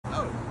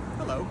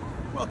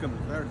Welcome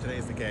to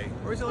today's Decay,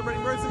 where we celebrate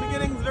births and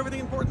beginnings and everything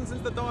important since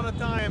the dawn of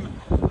time,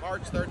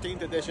 March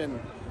 13th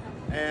edition.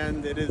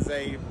 And it is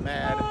a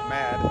mad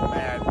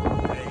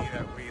day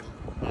that we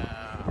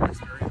are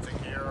experiencing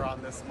here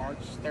on this March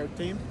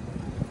 13th,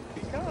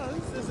 because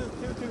this is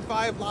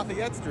 225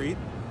 Lafayette Street,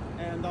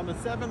 and on the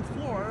 7th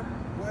floor,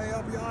 way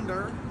up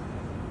yonder,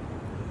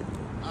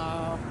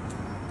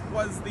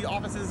 was the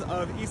offices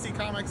of EC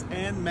Comics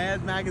and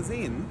Mad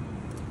Magazine.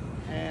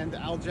 And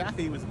Al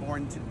Jaffe was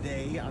born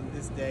today, on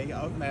this day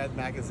of Mad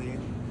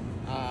Magazine,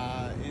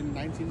 in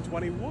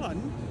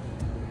 1921.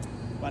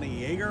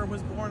 Bunny Yeager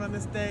was born on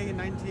this day in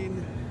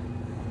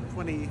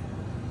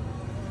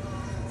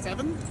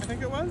 1927, I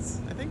think it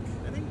was. I think.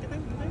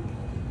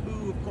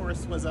 Who, of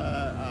course, was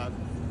a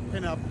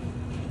pin-up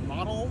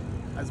model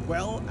as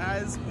well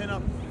as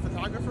pin-up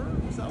photographer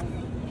himself.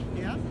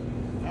 Yeah.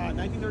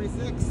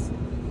 1936,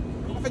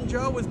 Coffin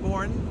Joe was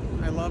born.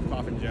 I love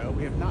Coffin Joe.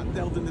 We have not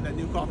delved into that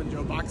new Coffin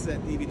Joe box set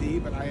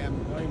DVD, but I am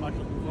very much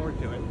looking forward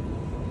to it.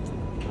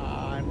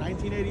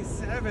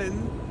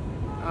 1987,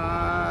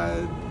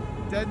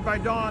 Dead by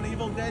Dawn,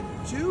 Evil Dead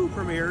 2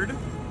 premiered.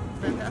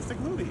 Fantastic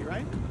movie,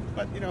 right?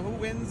 But, you know, who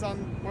wins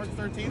on March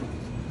 13th?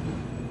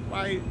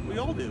 Why, we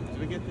all do.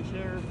 We get to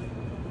share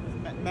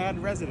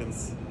mad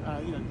residence,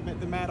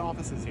 the mad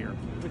offices here.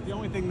 But the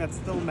only thing that's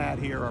still mad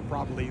here are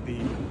probably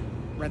the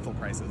rental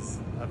prices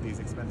of these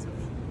expensive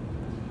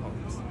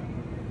homes.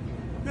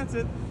 That's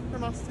it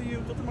from us to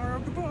you. Till tomorrow.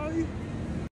 Goodbye.